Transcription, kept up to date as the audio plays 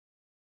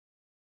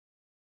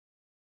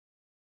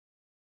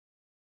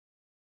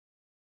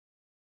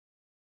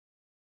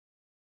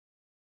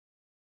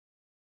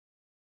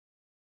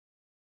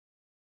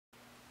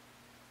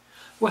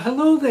Well,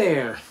 hello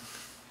there.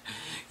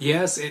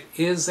 Yes, it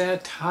is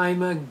that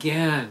time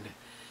again.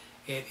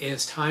 It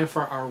is time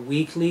for our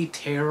weekly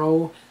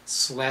tarot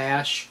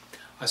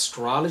 /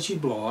 astrology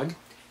blog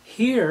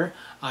here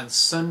on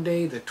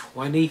Sunday the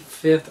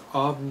 25th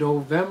of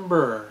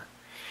November.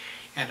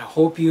 And I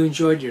hope you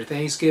enjoyed your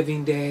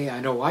Thanksgiving Day. I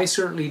know I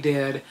certainly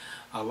did.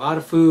 A lot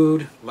of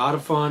food, a lot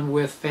of fun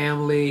with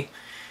family.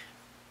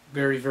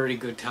 Very, very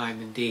good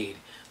time indeed.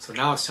 So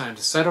now it's time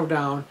to settle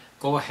down,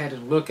 go ahead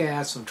and look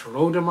at some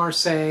Tarot de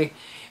Marseille,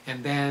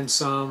 and then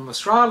some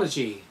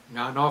astrology.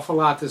 Not an awful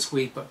lot this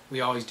week, but we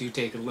always do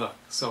take a look.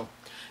 So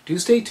do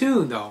stay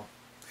tuned though.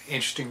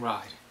 Interesting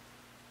ride.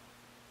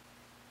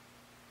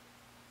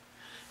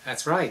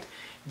 That's right.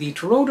 The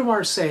Tarot de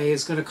Marseille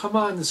is going to come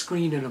on the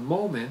screen in a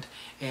moment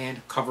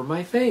and cover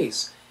my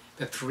face.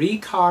 The three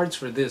cards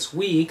for this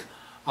week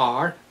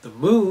are the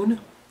Moon,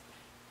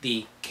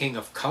 the King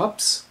of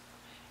Cups,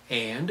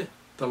 and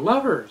the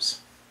Lovers.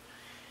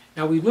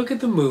 Now we look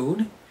at the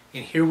Moon,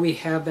 and here we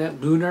have that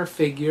lunar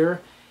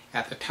figure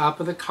at the top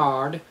of the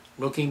card,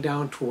 looking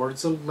down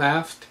towards the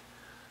left.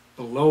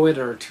 Below it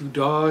are two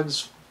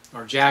dogs,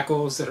 or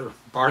jackals, that are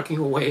barking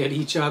away at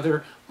each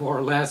other, more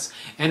or less,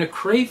 and a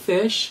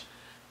crayfish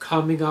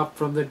coming up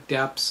from the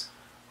depths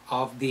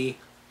of the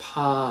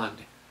pond.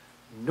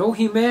 No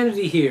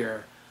humanity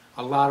here.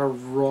 A lot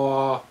of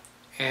raw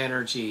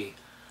energy,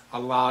 a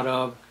lot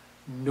of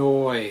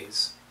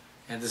noise.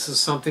 And this is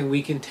something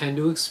we can tend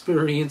to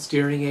experience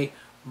during a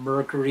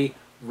Mercury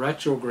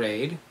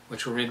retrograde,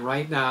 which we're in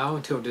right now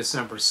until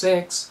December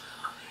 6th.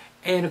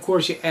 And of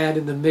course you add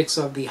in the mix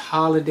of the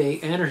holiday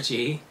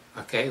energy,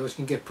 okay, which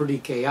can get pretty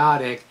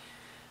chaotic.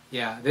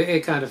 Yeah,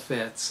 it kind of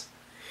fits.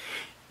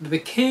 The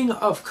King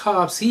of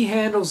Cups, he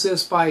handles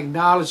this by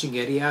acknowledging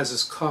it. He has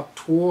his cup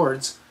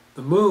towards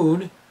the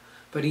Moon,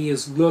 but he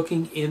is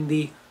looking in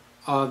the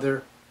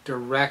other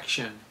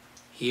direction.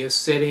 He is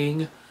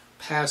sitting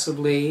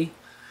passively,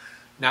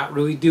 not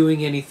really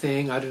doing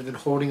anything other than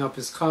holding up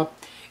his cup,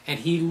 and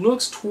he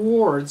looks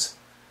towards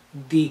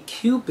the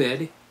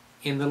Cupid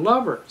in the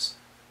Lovers.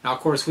 Now,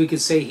 of course, we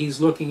could say he's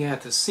looking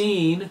at the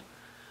scene,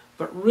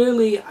 but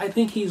really, I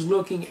think he's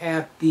looking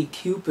at the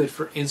Cupid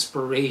for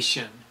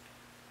inspiration.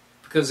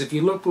 Because if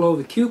you look below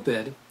the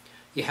Cupid,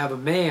 you have a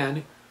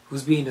man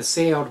who's being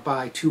assailed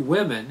by two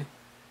women,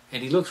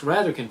 and he looks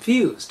rather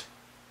confused.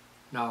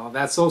 Now,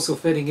 that's also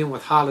fitting in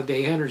with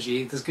holiday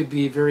energy. This could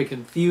be a very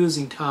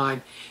confusing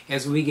time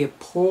as we get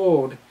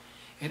pulled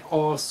in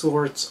all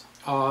sorts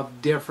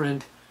of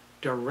different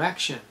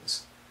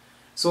directions.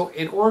 So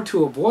in order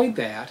to avoid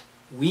that,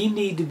 we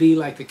need to be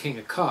like the King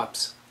of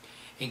Cups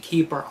and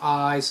keep our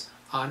eyes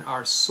on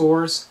our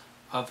source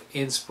of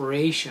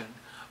inspiration,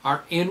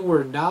 our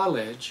inward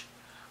knowledge,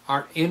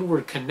 our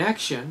inward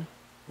connection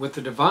with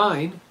the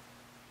divine,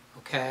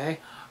 okay?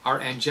 Our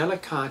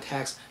angelic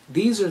contacts.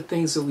 These are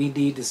things that we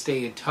need to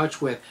stay in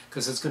touch with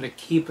because it's going to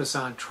keep us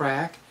on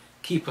track,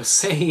 keep us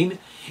sane,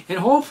 and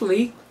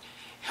hopefully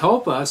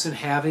help us in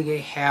having a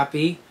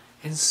happy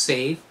and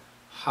safe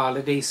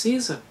holiday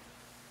season.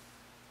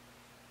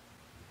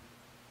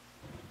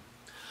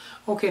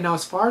 Okay, now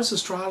as far as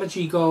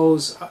astrology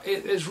goes,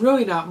 it's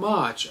really not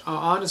much.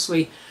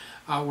 Honestly,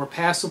 we're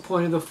past the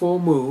point of the full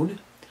moon.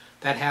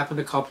 That happened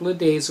a couple of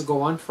days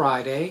ago on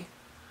Friday.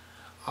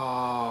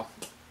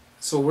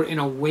 So we're in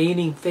a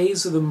waning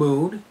phase of the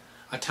moon,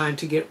 a time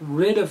to get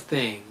rid of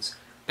things,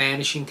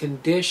 banishing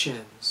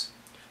conditions,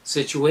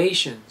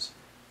 situations,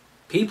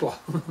 people,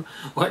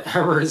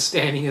 whatever is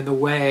standing in the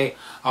way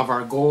of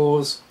our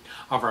goals,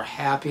 of our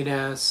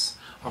happiness,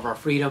 of our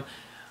freedom,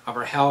 of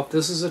our health.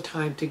 This is a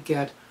time to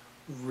get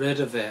rid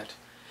of it.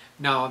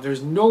 Now,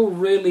 there's no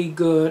really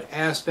good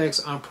aspects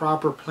on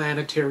proper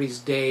planetary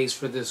days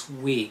for this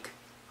week.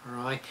 All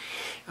right.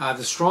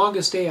 The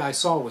strongest day I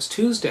saw was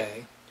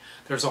Tuesday.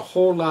 There's a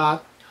whole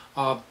lot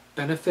of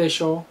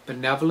beneficial,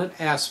 benevolent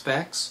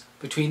aspects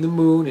between the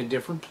moon and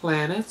different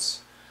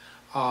planets.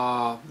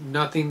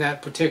 Nothing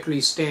that particularly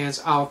stands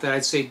out that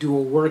I'd say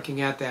dual working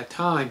at that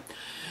time.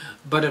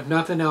 But if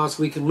nothing else,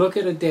 we can look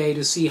at a day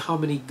to see how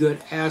many good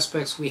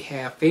aspects we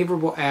have,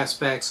 favorable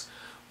aspects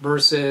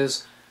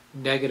versus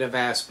negative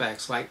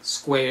aspects like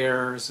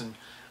squares and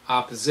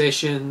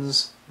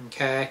oppositions,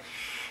 okay?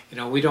 You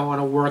know, we don't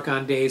want to work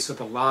on days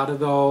with a lot of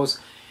those.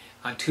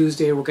 On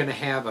Tuesday, we're going to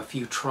have a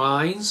few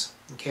trines,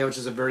 okay, which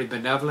is a very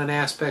benevolent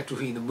aspect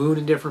between the moon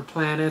and different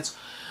planets.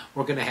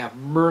 We're going to have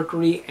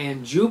Mercury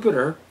and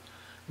Jupiter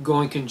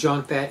going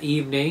conjunct that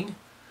evening.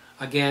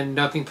 Again,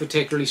 nothing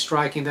particularly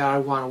striking that I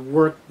want to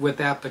work with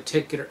that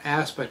particular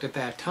aspect at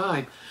that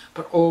time,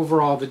 but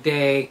overall the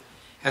day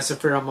has a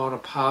fair amount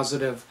of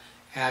positive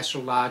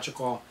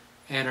astrological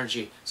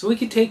energy. So we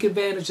can take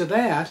advantage of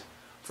that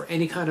for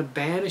any kind of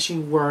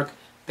banishing work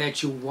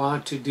that you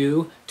want to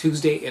do.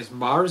 Tuesday is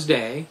Mars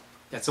Day.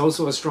 That's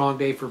also a strong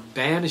day for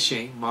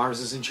banishing. Mars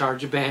is in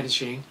charge of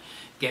banishing,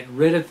 getting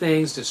rid of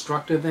things,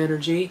 destructive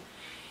energy.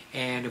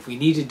 And if we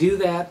need to do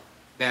that,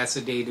 that's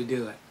a day to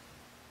do it.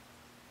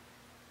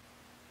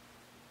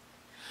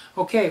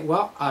 Okay,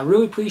 well, I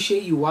really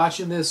appreciate you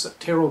watching this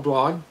tarot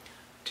blog.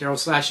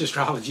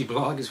 tarot/astrology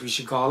blog, as we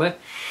should call it.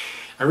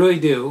 I really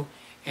do.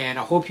 And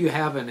I hope you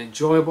have an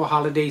enjoyable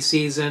holiday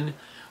season.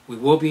 We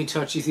will be in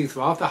touch with you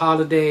throughout the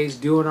holidays,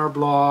 doing our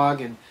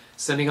blog and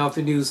sending out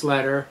the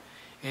newsletter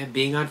and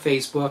being on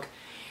Facebook.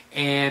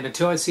 And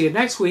until I see you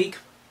next week,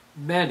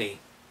 many,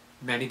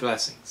 many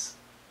blessings.